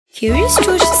Curious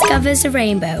George discovers a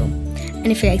rainbow. And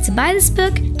if you'd like to buy this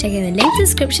book, check out the link in the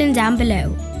description down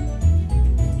below.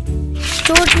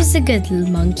 George was a good little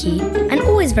monkey and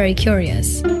always very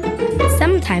curious.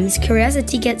 Sometimes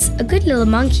curiosity gets a good little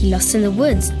monkey lost in the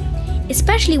woods,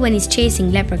 especially when he's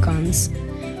chasing leprechauns.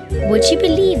 Would you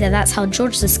believe that that's how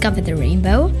George discovered the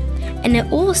rainbow? And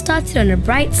it all started on a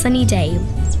bright sunny day.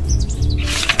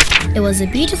 It was a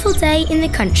beautiful day in the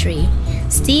country.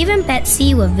 Steve and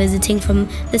Betsy were visiting from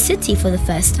the city for the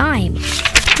first time.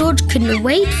 George couldn't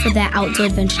wait for their outdoor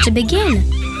adventure to begin.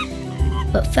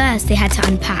 But first they had to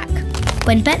unpack.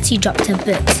 When Betsy dropped her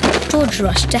books, George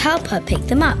rushed to help her pick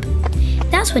them up.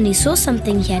 That's when he saw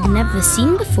something he had never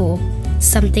seen before.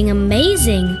 Something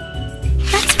amazing.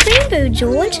 "That's a rainbow,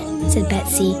 George," said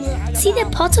Betsy. "See the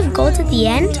pot of gold at the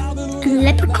end? And the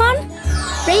leprechaun?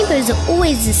 Rainbows are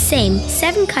always the same,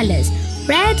 7 colours.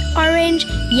 Red, orange,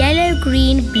 yellow,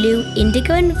 green, blue,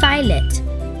 indigo and violet.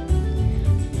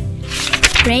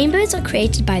 Rainbows are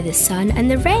created by the sun and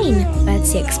the rain,"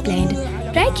 Betsy explained.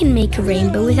 "But I can make a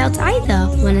rainbow without either.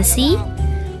 Wanna see?"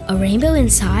 A rainbow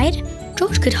inside?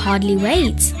 George could hardly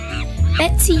wait.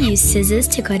 Betsy used scissors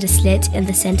to cut a slit in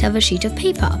the center of a sheet of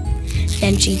paper.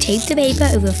 Then she taped the paper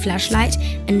over a flashlight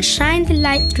and shined the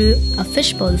light through a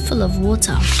fishbowl full of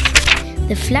water.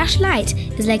 The flashlight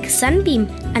is like a sunbeam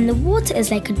and the water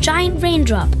is like a giant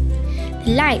raindrop.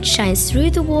 The light shines through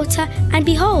the water and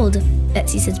behold,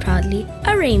 Betsy said proudly,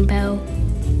 a rainbow.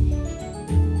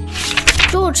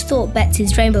 George thought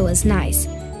Betsy's rainbow was nice,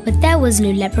 but there was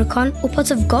no leprechaun or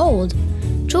pot of gold.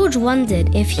 George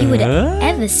wondered if he would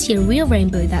ever see a real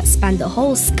rainbow that spanned the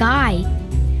whole sky.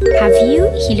 "Have you?"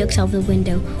 He looked out the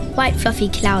window. White fluffy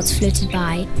clouds floated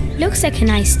by. "Looks like a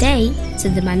nice day,"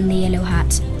 said the man in the yellow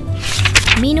hat.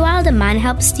 Meanwhile, the man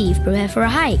helped Steve prepare for a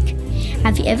hike.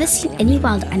 "Have you ever seen any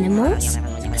wild animals?"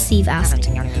 Steve asked.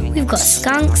 "We've got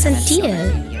skunks and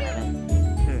deer."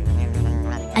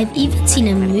 "I've even seen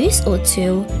a moose or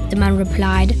two," the man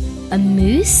replied. "A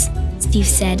moose?" Steve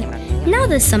said. "Now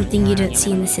there's something you don't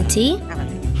see in the city."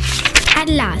 At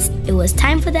last, it was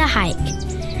time for their hike.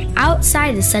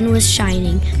 Outside the sun was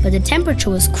shining, but the temperature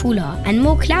was cooler and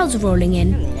more clouds were rolling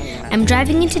in. "I'm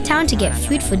driving into town to get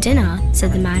food for dinner,"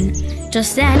 said the man.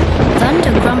 Just then,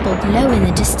 thunder grumbled low in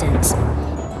the distance.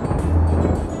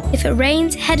 "If it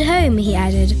rains, head home," he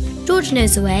added. "George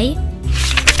knows the way."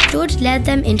 George led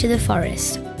them into the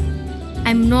forest.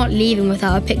 "I'm not leaving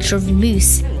without a picture of a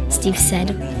moose," Steve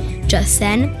said. Just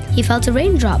then, he felt a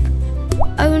raindrop.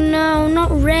 "Oh no,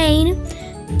 not rain.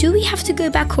 Do we have to go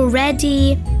back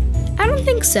already?" "I don't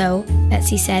think so,"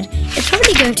 Betsy said. "It's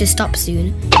probably going to stop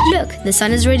soon. Look, the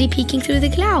sun is already peeking through the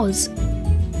clouds."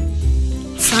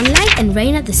 Sunlight and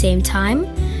rain at the same time.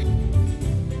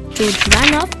 George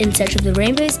ran off in search of the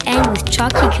rainbow's end with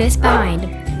Chalky close behind.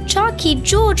 "Chalky,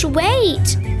 George,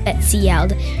 wait!" Betsy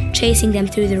yelled, chasing them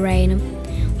through the rain.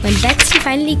 When Betsy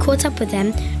finally caught up with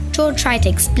them, George tried to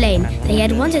explain that he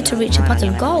had wanted to reach a pot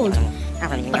of gold.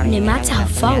 But no matter how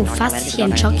far or fast he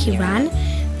and Chalky ran,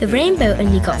 the rainbow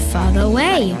only got farther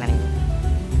away.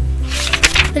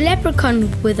 "The leprechaun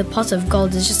with a pot of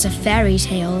gold is just a fairy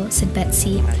tale," said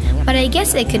Betsy. "But I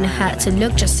guess it couldn't hurt to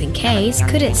look just in case,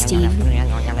 could it, Steve?"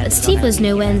 But Steve was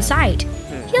nowhere in sight.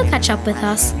 "He'll catch up with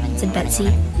us," said Betsy.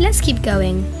 "Let's keep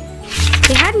going."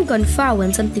 They hadn't gone far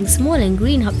when something small and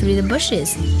green hopped through the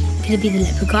bushes. Could it be the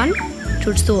leprechaun?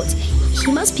 George thought.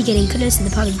 He must be getting close to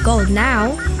the pot of gold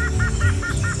now.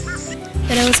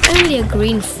 But it was only a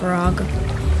green frog.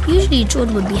 Usually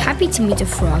George would be happy to meet a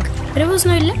frog, but there was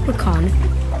no leprechaun.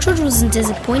 George wasn't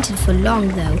disappointed for long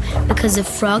though, because the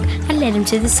frog had led him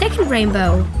to the second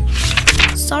rainbow.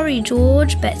 "Sorry,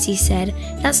 George," Betsy said.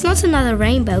 "That's not another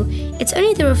rainbow. It's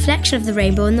only the reflection of the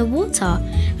rainbow in the water.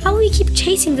 How will we keep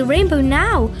chasing the rainbow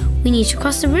now? We need to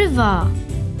cross the river."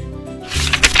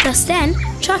 Just then,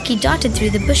 Chalky darted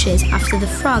through the bushes after the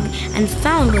frog and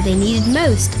found what they needed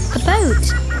most, a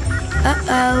boat.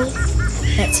 "Uh-oh,"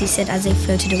 Betsy said as they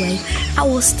floated away. "How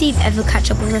will Steve ever catch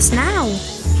up with us now?"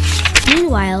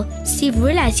 Meanwhile, Steve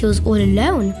realized he was all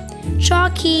alone.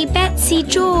 "Chalky, Betsy,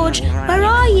 George, where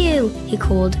are you?" he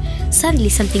called. Suddenly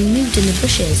something moved in the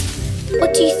bushes.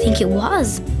 What do you think it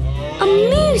was? "A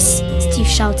moose!" Steve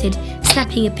shouted,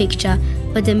 snapping a picture,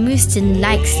 but the moose didn't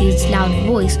like Steve's loud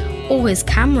voice or his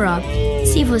camera.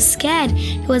 Steve was scared.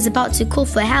 He was about to call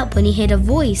for help when he heard a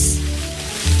voice.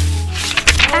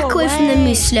 "Back away from the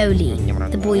moose slowly,"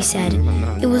 the boy said.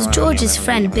 It was George's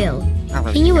friend Bill.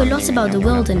 He knew a lot about the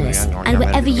wilderness, and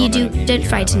whatever you do, don't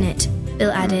frighten it,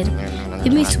 Bill added. The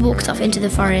moose walked off into the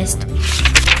forest.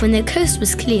 When the coast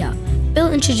was clear,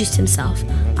 Bill introduced himself.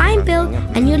 "I'm Bill,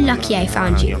 and you're lucky I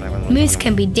found you. Moose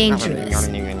can be dangerous."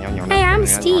 "Hey, I'm I'm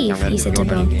Steve, he said to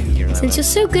Bill. Since you're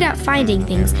so good at finding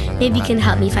things, maybe you can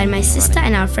help me find my sister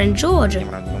and our friend George.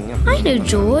 I know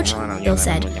George, Bill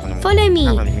said. Follow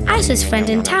me. I's his friend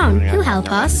in town. He'll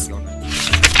help us.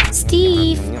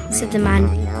 Steve, said the man,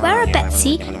 where are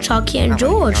Betsy, Chalky and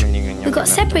George? We got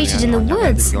separated in the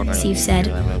woods, Steve said.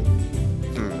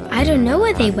 I don't know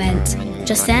where they went.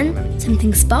 Just then,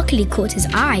 something sparkly caught his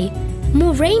eye.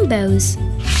 More rainbows.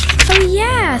 Oh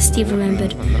yeah, Steve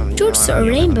remembered. George saw a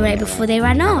rainbow right before they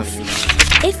ran off.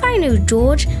 If I know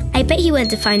George, I bet he went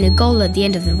to find the goal at the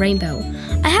end of the rainbow.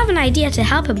 I have an idea to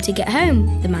help him to get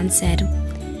home, the man said.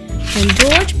 When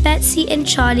George, Betsy and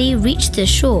Charlie reached the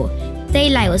shore,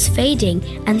 daylight was fading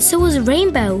and so was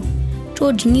Rainbow.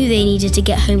 George knew they needed to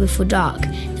get home before dark.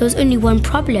 There was only one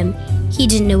problem. He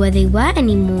didn't know where they were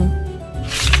anymore.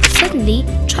 Suddenly,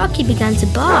 Chalky began to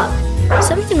bark.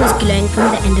 Something was glowing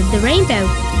from the end of the rainbow.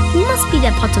 It must be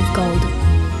their pot of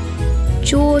gold.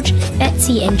 George,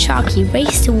 Betsy and Chalky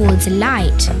raced towards the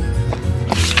light.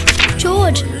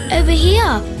 George, over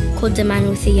here, called the man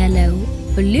with the yellow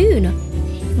balloon.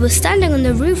 He was standing on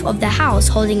the roof of the house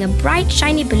holding a bright,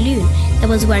 shiny balloon that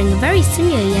was wearing a very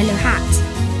similar yellow hat.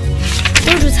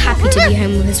 George was happy to be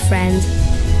home with his friends.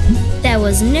 There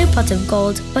was no pot of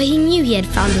gold, but he knew he had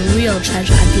found a real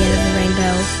treasure at the end of the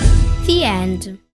rainbow. The end.